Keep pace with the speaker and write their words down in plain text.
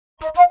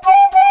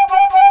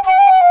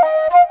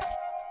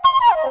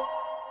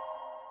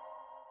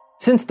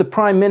Since the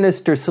Prime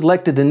Minister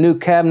selected a new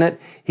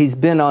cabinet, he's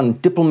been on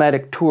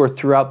diplomatic tour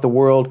throughout the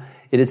world.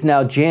 It is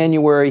now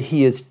January.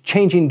 He is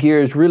changing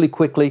gears really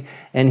quickly,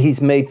 and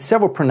he's made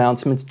several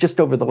pronouncements just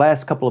over the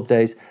last couple of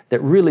days that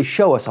really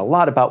show us a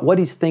lot about what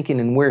he's thinking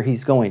and where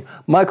he's going.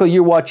 Michael,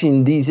 you're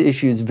watching these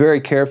issues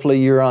very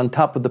carefully. You're on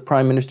top of the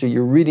Prime Minister.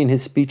 You're reading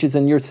his speeches,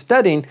 and you're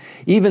studying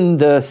even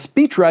the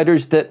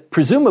speechwriters that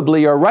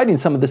presumably are writing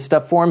some of this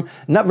stuff for him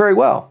not very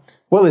well.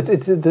 Well,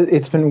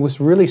 was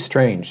really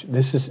strange.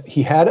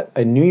 He had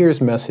a New Year's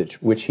message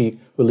which he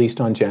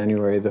released on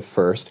January the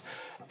 1st,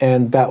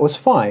 and that was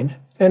fine.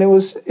 And it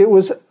was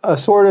a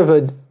sort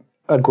of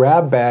a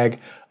grab bag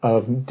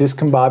of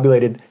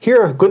discombobulated.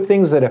 Here are good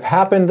things that have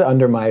happened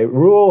under my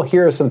rule.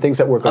 Here are some things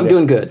that we're going to. I'm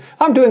doing good.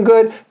 I'm doing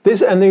good.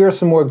 And there are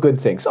some more good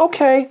things.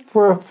 Okay,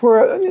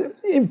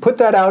 put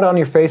that out on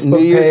your Facebook New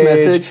Year's page.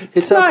 message.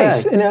 It's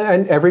nice, okay.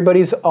 and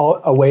everybody's all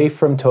away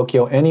from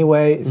Tokyo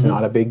anyway. It's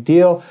not a big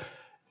deal.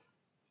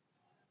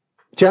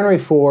 January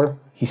 4,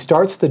 he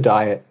starts the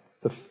diet,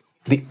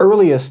 the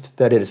earliest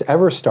that it has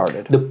ever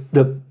started.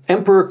 The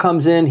emperor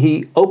comes in,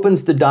 he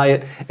opens the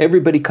diet,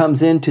 everybody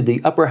comes into the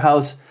upper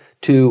house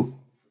to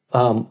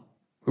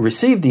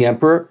receive the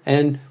emperor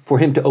and for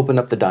him to open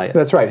up the diet.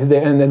 That's right. And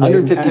then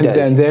 150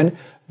 days. And then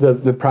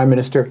the prime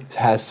minister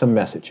has some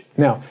message.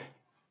 Now,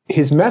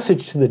 his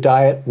message to the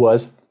diet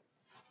was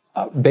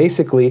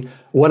basically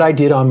what I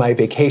did on my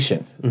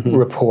vacation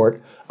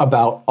report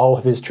about all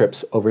of his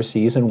trips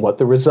overseas and what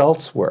the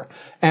results were.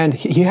 And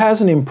he has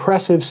an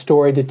impressive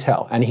story to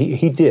tell, and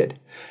he did.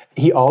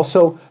 He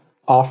also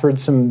offered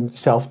some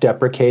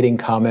self-deprecating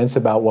comments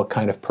about what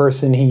kind of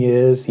person he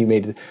is. He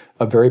made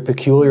a very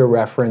peculiar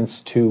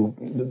reference to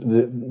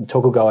the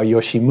Tokugawa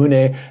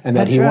Yoshimune, and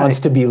that he wants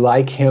to be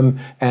like him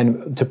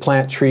and to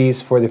plant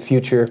trees for the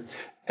future.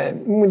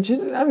 Which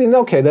is,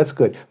 okay, that's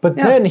good. But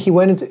then he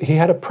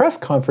had a press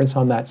conference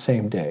on that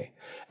same day.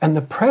 And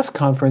the press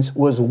conference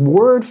was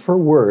word for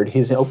word,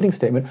 his opening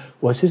statement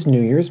was his New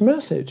Year's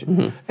message.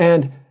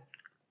 And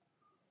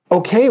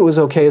it was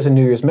okay as a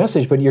New Year's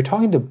message, but you're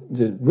talking to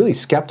the really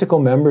skeptical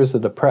members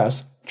of the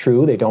press.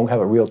 True, they don't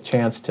have a real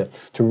chance to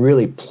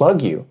really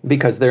plug you.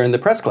 Because they're in the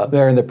press club.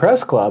 They're in the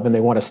press club and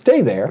they want to stay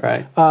there.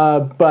 Right.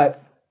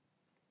 But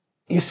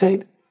you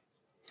say,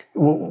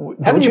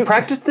 haven't you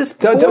practiced this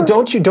before?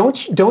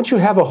 Don't you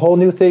have a whole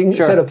new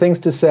set of things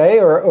to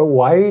say, or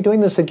why are you doing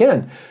this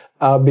again?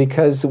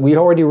 Because we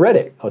already read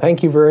it. Oh,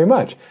 thank you very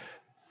much.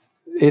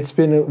 It's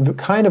been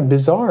kind of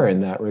bizarre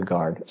in that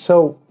regard.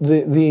 So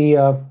they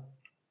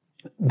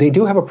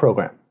do have a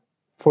program,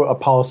 for a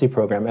policy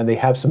program, and they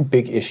have some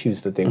big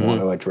issues that they want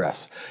to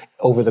address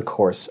over the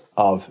course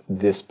of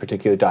this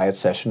particular diet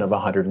session of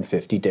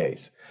 150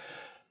 days.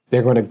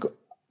 They're going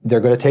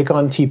to take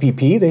on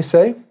TPP, they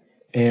say,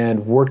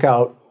 and work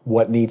out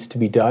what needs to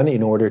be done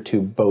in order to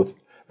both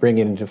bring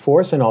it into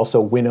force and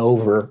also win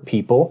over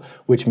people,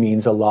 which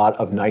means a lot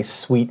of nice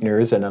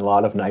sweeteners and a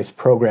lot of nice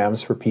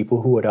programs for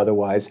people who would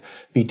otherwise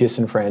be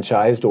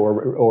disenfranchised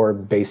or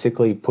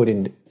basically put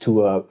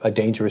into a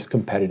dangerous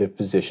competitive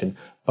position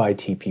by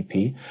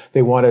TPP.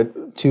 They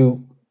wanted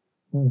to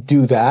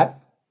do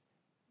that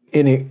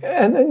and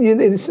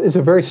it's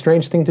a very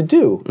strange thing to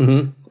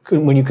do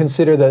when you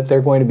consider that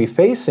they're going to be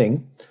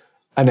facing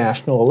a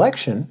national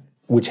election,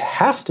 which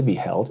has to be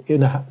held in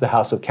the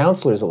House of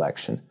Councilors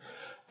election,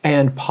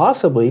 and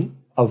possibly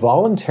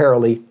dissolving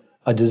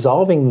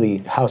the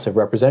House of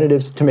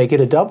Representatives to make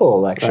it a double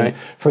election. Right.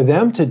 For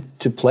them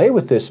to play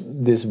with this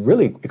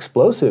really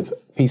explosive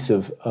piece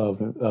of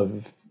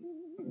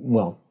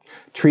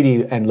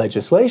treaty and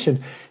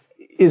legislation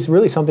is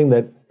really something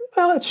that,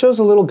 it shows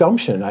a little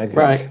gumption, I think.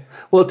 Right.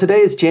 Well,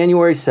 today is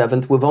January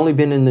 7th. We've only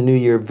been in the new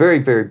year very,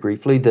 very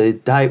briefly. The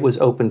diet was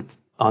opened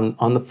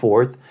on the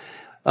 4th.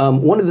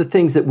 One of the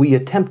things that we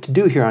attempt to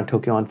do here on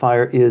Tokyo on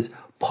Fire is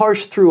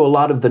parse through a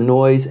lot of the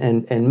noise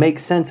and make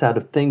sense out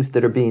of things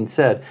that are being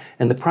said.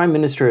 And the Prime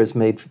Minister has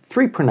made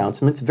 3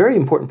 pronouncements, very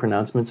important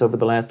pronouncements over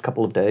the last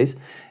couple of days,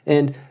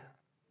 and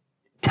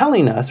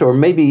telling us, or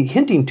maybe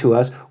hinting to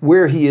us,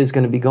 where he is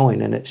going to be going.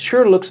 And it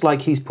sure looks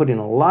like he's putting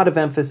a lot of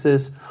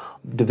emphasis,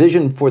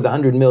 division for the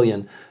 100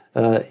 million,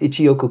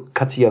 Ichioku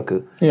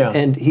Katsuyoku. Yeah.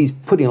 And he's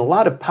putting a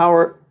lot of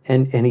power,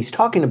 and he's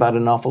talking about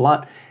it an awful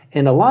lot.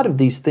 And a lot of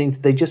these things,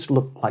 they just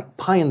look like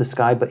pie in the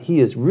sky, but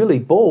he is really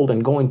bold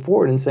and going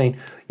forward and saying,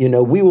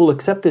 we will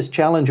accept this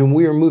challenge and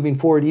we are moving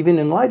forward even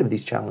in light of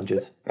these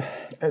challenges.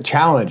 A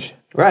challenge.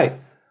 Right.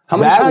 How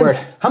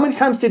many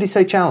times did he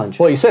say challenge?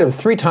 Well, he said it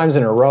 3 times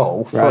in a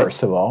row,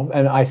 first of all.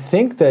 And I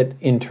think that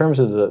in terms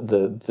of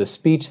the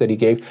speech that he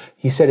gave,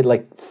 he said it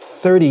like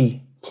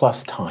 30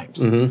 plus times.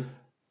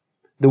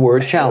 The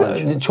word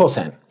challenge.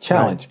 Chosen,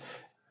 challenge.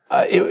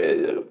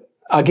 Right.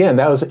 Again,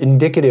 that was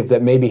indicative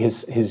that maybe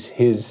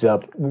his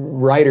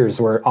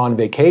writers were on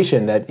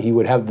vacation, that he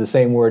would have the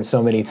same word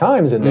so many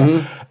times in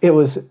there. It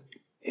was,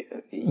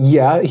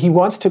 he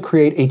wants to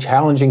create a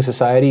challenging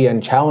society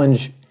and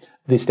challenge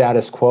the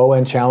status quo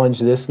and challenge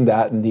this and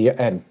that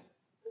and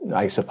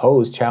I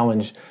suppose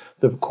challenge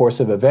the course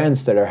of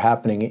events that are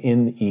happening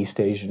in the East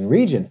Asian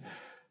region.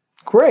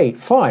 Great,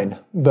 fine,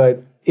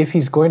 but if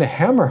he's going to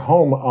hammer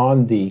home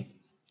on the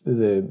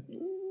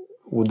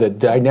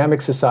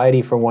dynamic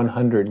society for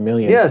 100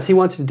 million. Yes, he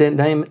wants to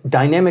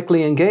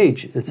dynamically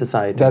engage the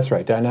society. That's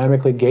right,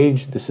 dynamically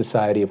engage the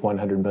society of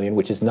 100 million,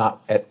 which is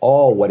not at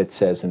all what it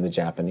says in the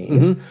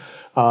Japanese.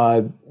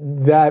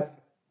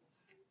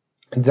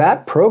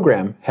 That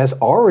program has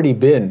already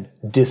been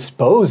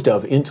disposed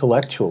of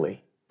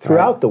intellectually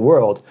throughout the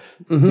world.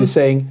 You're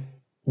saying,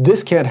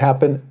 this can't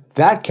happen,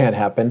 that can't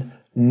happen,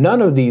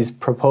 none of these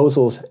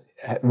proposals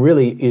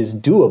really is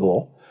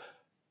doable.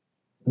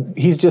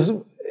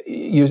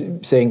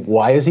 You're saying,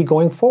 why is he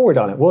going forward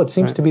on it? Well, it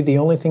seems to be the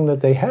only thing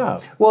that they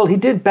have. Well, he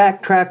did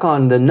backtrack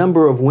on the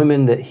number of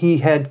women that he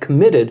had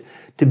committed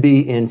to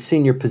be in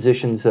senior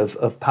positions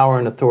of power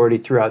and authority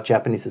throughout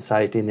Japanese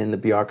society and in the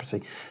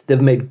bureaucracy. They've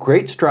made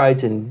great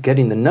strides in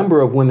getting the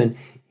number of women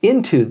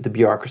into the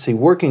bureaucracy,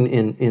 working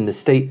in the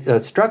state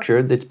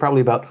structure. That's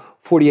probably about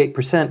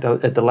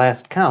 48% at the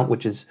last count,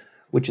 which is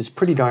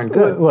pretty darn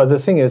good. Well, the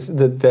thing is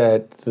that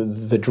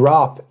the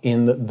drop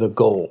in the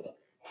goal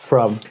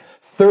from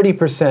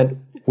 30%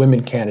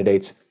 women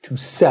candidates to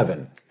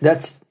 7.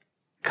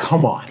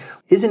 Come on.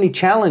 Isn't he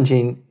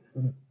challenging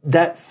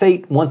that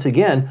fate once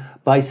again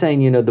by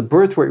saying, the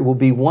birth rate will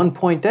be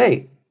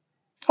 1.8?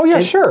 Oh,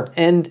 yeah, sure.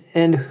 And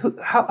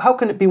how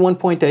can it be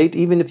 1.8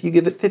 even if you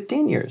give it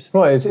 15 years?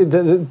 Well,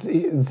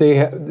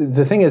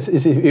 the thing is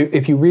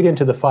if you read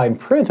into the fine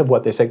print of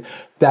what they say,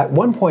 that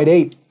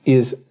 1.8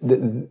 is,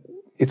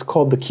 it's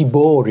called the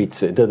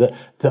kiboritsu,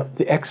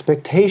 the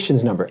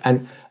expectations number.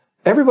 And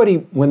everybody,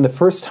 when the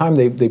first time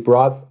they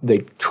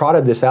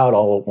trotted this out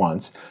all at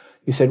once,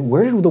 you said,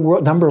 where did the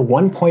number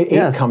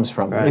 1.8 comes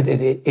from? Right.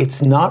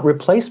 It's not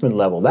replacement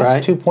level.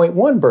 That's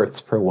 2.1 births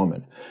per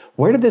woman.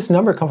 Where did this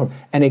number come from?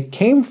 And it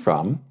came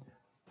from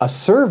a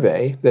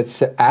survey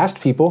that asked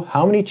people,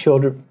 how many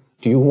children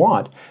do you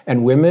want?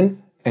 And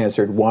women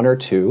answered 1 or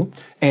 2.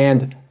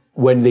 And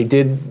when they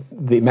did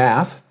the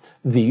math,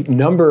 the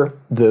number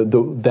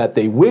that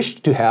they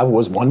wished to have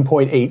was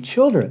 1.8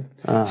 children.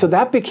 So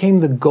that became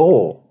the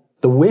goal,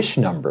 the wish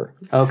number.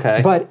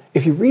 Okay. But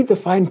if you read the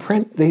fine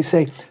print, they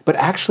say, but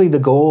actually the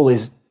goal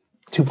is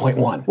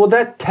 2.1. Well,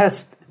 that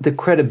tests the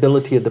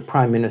credibility of the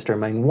prime minister.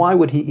 I mean, why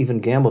would he even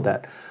gamble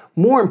that?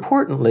 More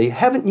importantly,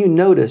 haven't you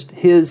noticed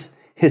his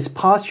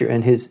posture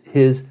and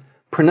his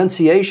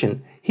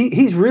pronunciation?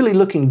 He's really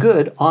looking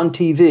good on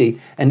TV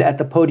and at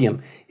the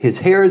podium. His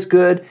hair is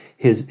good.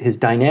 His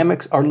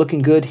dynamics are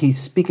looking good. He's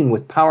speaking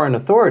with power and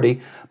authority.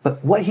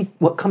 But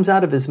what comes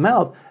out of his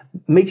mouth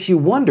makes you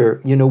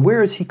wonder,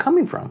 where is he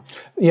coming from?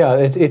 Yeah,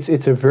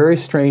 it's a very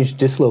strange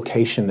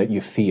dislocation that you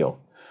feel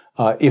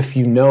if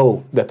you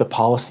know that the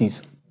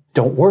policies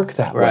don't work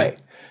that way.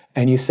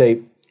 And you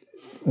say,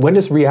 when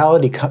does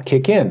reality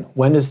kick in?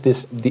 When is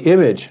the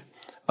image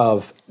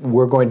of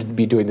we're going to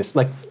be doing this?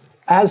 Like,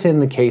 as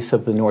in the case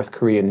of the North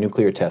Korean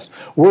nuclear test,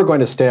 we're going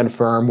to stand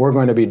firm, we're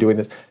going to be doing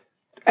this.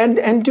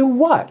 And do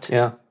what?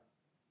 Yeah.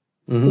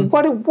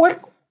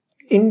 What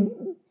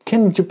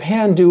can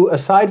Japan do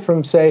aside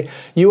from say,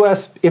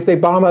 U.S., if they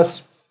bomb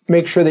us,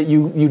 make sure that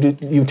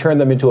you turn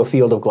them into a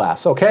field of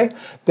glass, okay?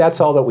 That's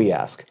all that we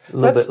ask. A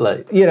little bit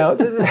late.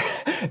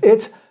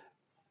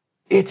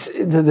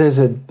 There's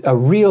a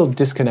real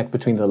disconnect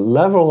between the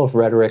level of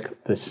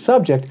rhetoric, the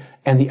subject,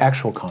 and the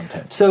actual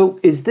content. So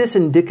is this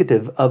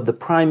indicative of the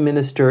prime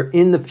minister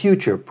in the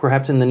future,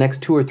 perhaps in the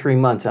next 2 or 3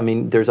 months? I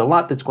mean, there's a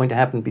lot that's going to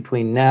happen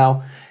between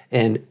now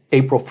and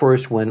April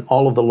 1st when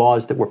all of the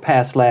laws that were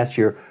passed last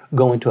year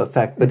go into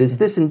effect. But is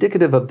this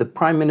indicative of the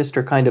prime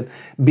minister kind of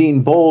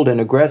being bold and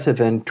aggressive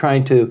and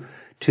trying to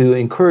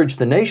encourage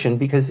the nation?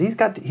 Because he's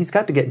got to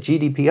get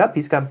GDP up.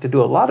 He's got to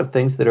do a lot of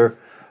things that are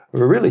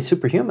really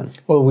superhuman.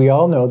 Well, we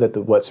all know that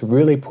what's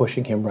really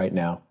pushing him right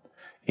now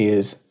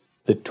is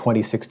the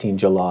 2016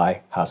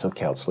 July House of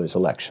Councilors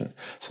election.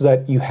 So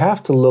that you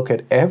have to look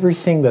at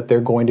everything that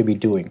they're going to be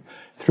doing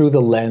through the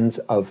lens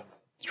of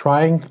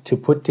trying to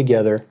put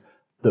together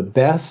the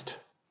best,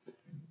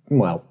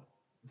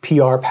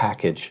 PR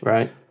package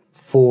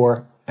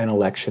for an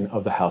election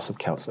of the House of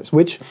Councilors,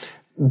 which,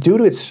 due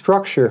to its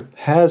structure,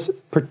 has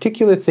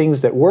particular things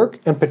that work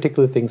and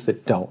particular things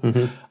that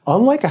don't.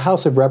 Unlike a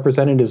House of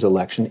Representatives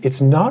election, it's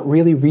not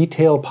really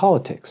retail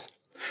politics.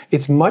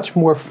 It's much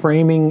more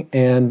framing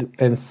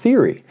and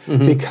theory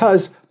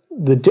because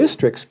the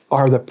districts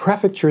are the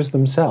prefectures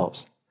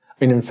themselves.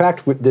 I mean, in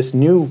fact,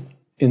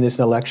 in this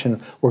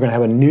election, we're going to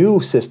have a new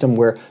system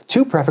where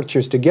 2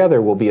 prefectures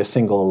together will be a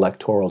single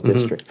electoral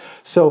district.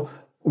 So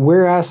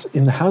whereas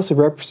in the House of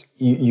Reps,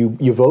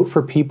 you vote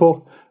for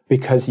people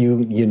because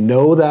you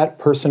know that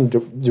person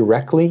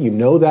directly, you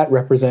know that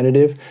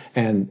representative,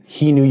 and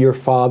he knew your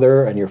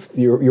father, and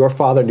your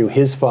father knew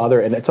his father,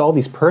 and it's all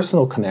these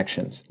personal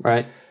connections.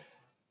 Right.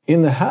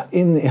 In the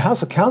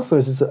House of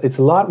Councilors, it's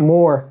a lot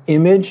more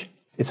image.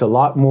 It's a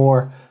lot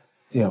more,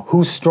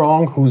 who's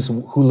strong,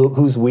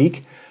 who's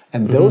weak,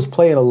 and those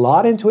play a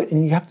lot into it.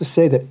 And you have to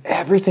say that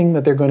everything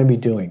that they're going to be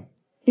doing,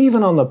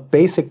 even on the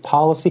basic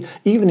policy,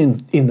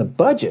 even in the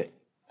budget,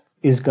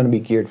 is going to be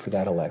geared for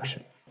that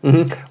election.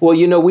 Well,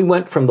 we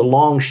went from the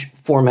long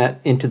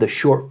format into the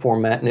short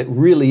format, and it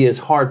really is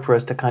hard for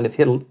us to kind of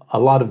hit a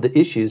lot of the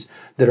issues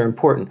that are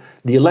important.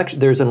 The election,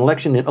 there's an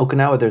election in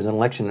Okinawa, there's an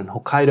election in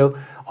Hokkaido.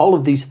 All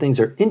of these things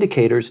are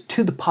indicators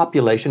to the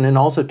population and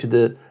also to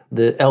the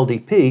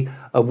LDP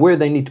of where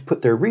they need to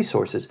put their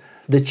resources.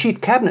 The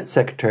chief cabinet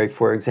secretary,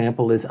 for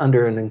example, is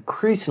under an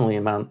increasingly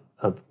amount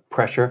of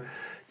pressure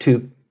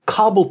to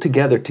cobble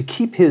together, to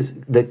keep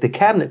the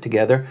cabinet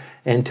together,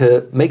 and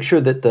to make sure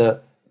that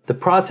the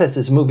process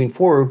is moving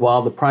forward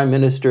while the prime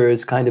minister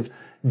is kind of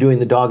doing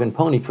the dog and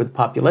pony for the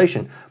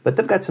population. But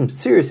they've got some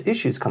serious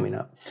issues coming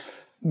up.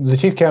 The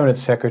chief cabinet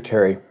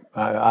secretary,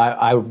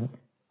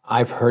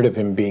 I've heard of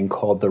him being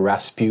called the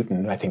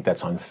Rasputin. I think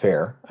that's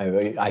unfair.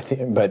 I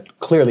think, but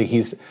clearly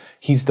he's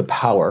the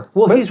power.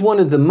 Well, he's one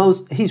of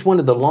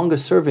the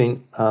longest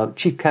serving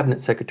chief cabinet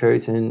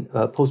secretaries in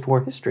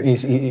post-war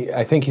history.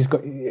 I think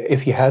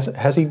if he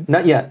has he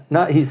not yet.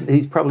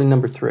 He's probably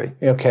number 3.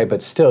 Okay,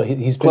 but still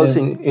he's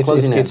closing.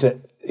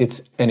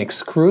 It's an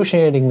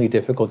excruciatingly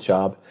difficult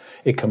job.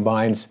 It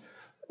combines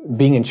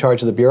being in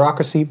charge of the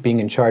bureaucracy, being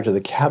in charge of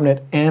the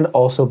cabinet, and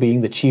also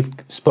being the chief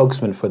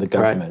spokesman for the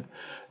government. Right.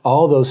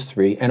 All those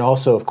 3, and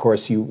also, of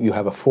course, you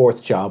have a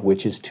 4th job,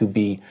 which is to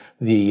be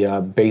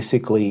the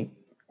basically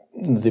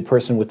the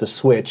person with the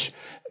switch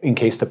in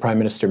case the prime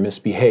minister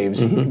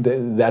misbehaves.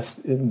 That's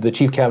the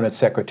chief cabinet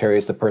secretary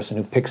is the person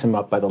who picks him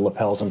up by the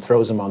lapels and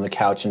throws him on the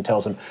couch and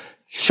tells him,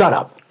 "Shut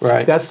up."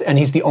 Right. And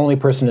he's the only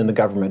person in the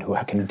government who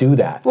can do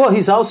that. Well,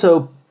 he's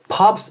also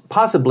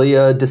possibly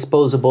a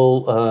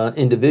disposable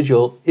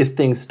individual if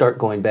things start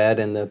going bad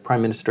and the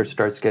prime minister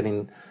starts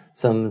getting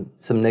some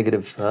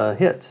negative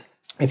hits.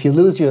 If you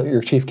lose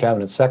your chief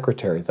cabinet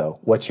secretary, though,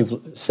 what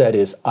you've said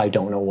is, I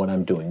don't know what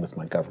I'm doing with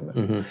my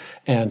government.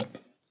 And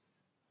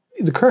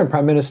the current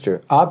prime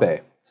minister,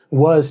 Abe,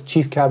 was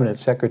chief cabinet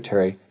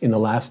secretary in the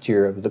last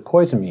year of the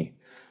Koizumi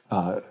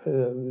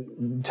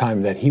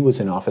time that he was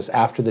in office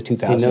after the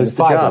 2005. He knows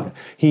the job.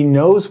 He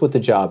knows what the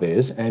job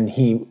is, and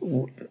he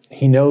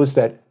knows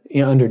that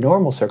under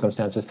normal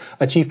circumstances,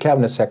 a chief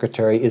cabinet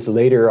secretary is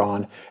later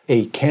on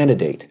a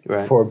candidate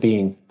for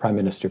being prime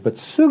minister. But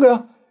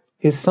Suga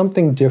is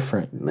something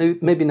different.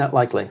 Maybe not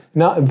likely.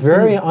 Not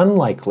very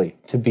unlikely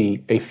to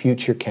be a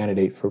future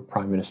candidate for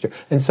prime minister.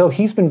 And so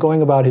he's been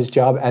going about his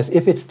job as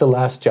if it's the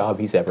last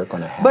job he's ever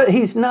going to have. But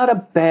he's not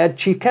a bad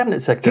chief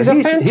cabinet secretary.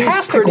 He's a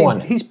fantastic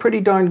one. He's pretty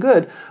darn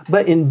good.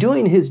 But in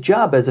doing his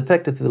job as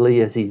effectively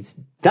as he's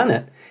done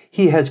it,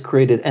 he has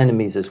created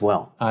enemies as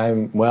well.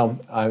 I'm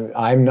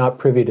not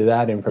privy to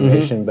that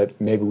information, but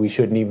maybe we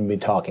shouldn't even be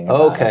talking about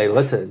it. Okay,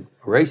 let's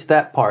erase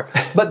that part.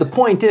 But the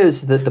point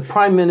is that the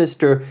prime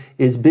minister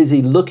is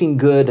busy looking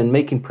good and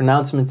making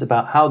pronouncements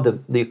about how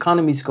the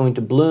economy is going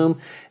to bloom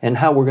and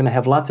how we're going to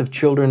have lots of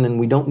children and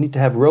we don't need to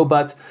have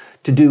robots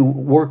to do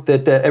work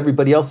that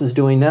everybody else is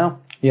doing now.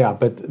 Yeah,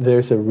 but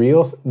there's a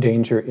real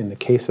danger in the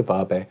case of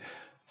Abe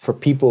for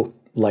people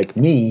like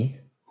me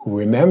who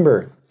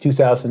remember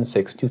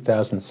 2006,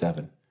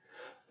 2007,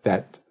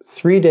 that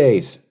 3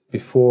 days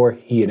before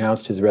he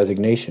announced his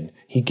resignation,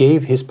 he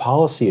gave his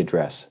policy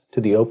address to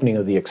the opening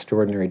of the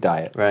Extraordinary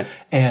Diet. Right.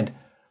 And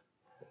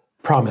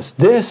promised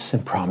this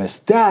and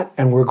promised that,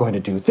 and we're going to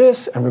do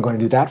this and we're going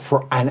to do that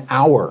for an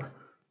hour.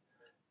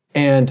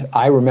 And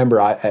I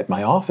remember at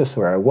my office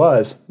where I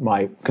was,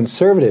 my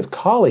conservative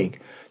colleague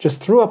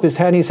just threw up his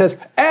hand and he says,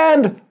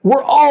 "And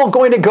we're all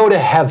going to go to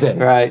heaven."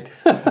 Right.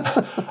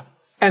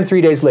 And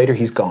 3 days later,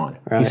 he's gone.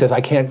 Right. He says, "I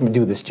can't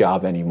do this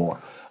job anymore."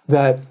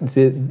 That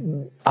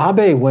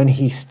Abe, when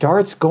he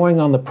starts going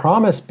on the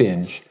promise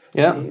binge,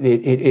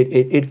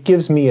 it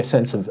gives me a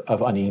sense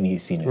of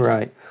uneasiness.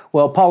 Right.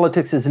 Well,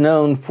 politics is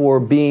known for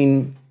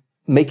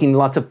making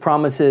lots of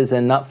promises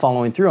and not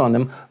following through on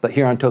them. But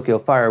here on Tokyo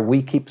Fire,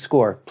 we keep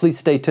score. Please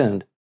stay tuned.